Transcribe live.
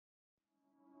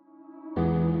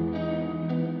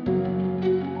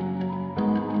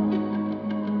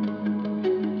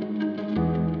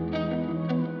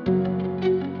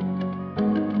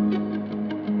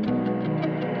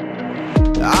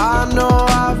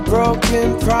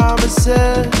broken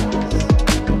promises.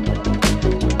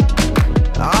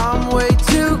 I'm way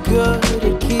too good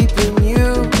at keeping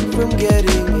you from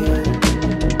getting in.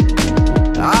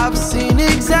 I've seen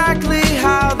exactly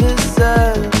how this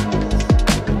ends.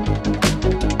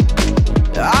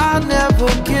 I never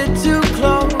get too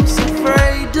close,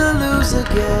 afraid to lose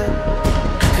again.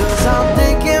 'Cause I'm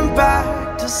thinking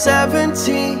back to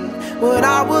 17, when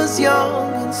I was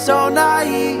young and so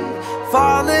naive,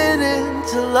 falling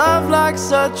into love like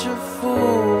such a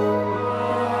fool.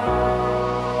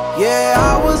 Yeah,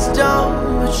 I was dumb,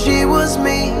 but she was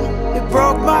me. It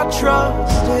broke my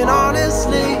trust, and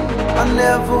honestly, I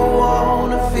never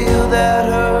wanna feel that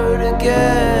hurt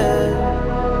again.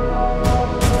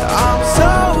 I'm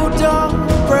so done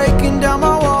breaking down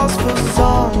my walls for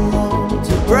someone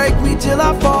to break me till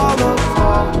I fall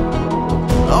apart.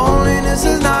 Loneliness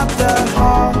is not that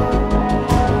hard,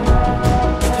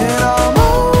 and I'm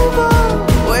over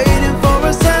waiting for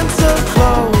a sense of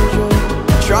closure,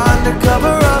 trying to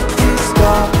cover up these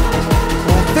scars,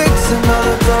 won't fix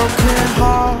another broken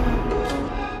heart.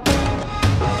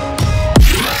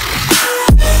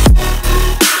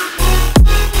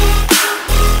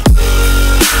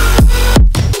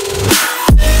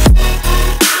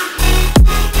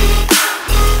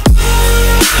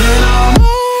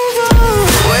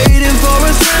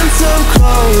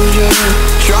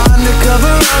 Trying to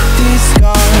cover up these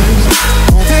scars,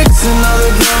 won't fix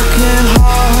another broken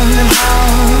heart.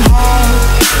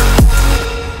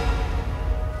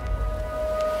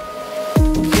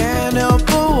 Can't help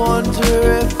but wonder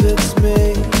if it's me.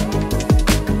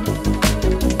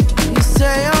 You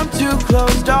say I'm too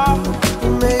closed off,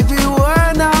 but maybe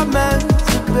we're not meant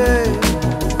to be.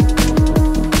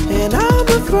 And I'm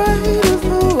afraid of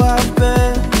who I've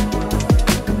been.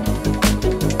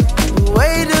 The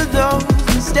weight of those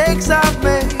mistakes I've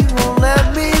made won't let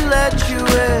me let you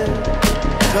in.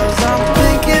 'Cause I'm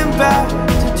thinking back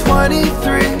to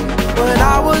 23, when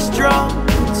I was drunk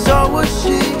and so was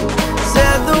she.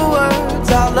 Said the words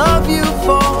I love you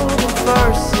for the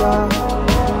first time.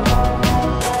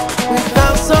 We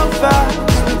felt so fast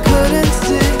we couldn't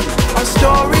see. Our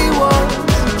story was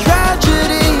a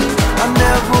tragedy. I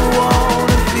never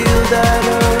wanna feel that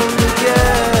hurt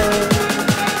again.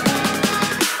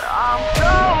 I'm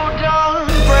so done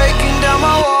breaking down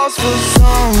my walls for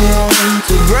someone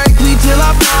to break me till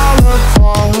I fall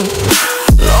apart.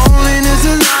 Loneliness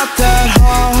is not that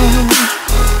hard,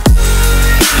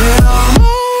 and I'm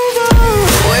over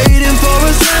waiting for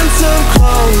a sense of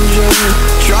closure,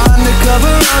 trying to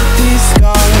cover up these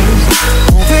scars,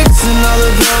 won't fix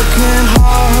another broken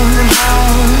heart.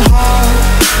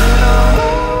 And I'm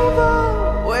over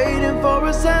waiting for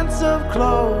a sense of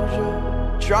closure,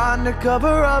 trying to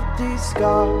cover up these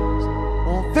scars,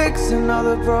 won't fix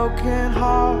another broken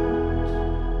heart.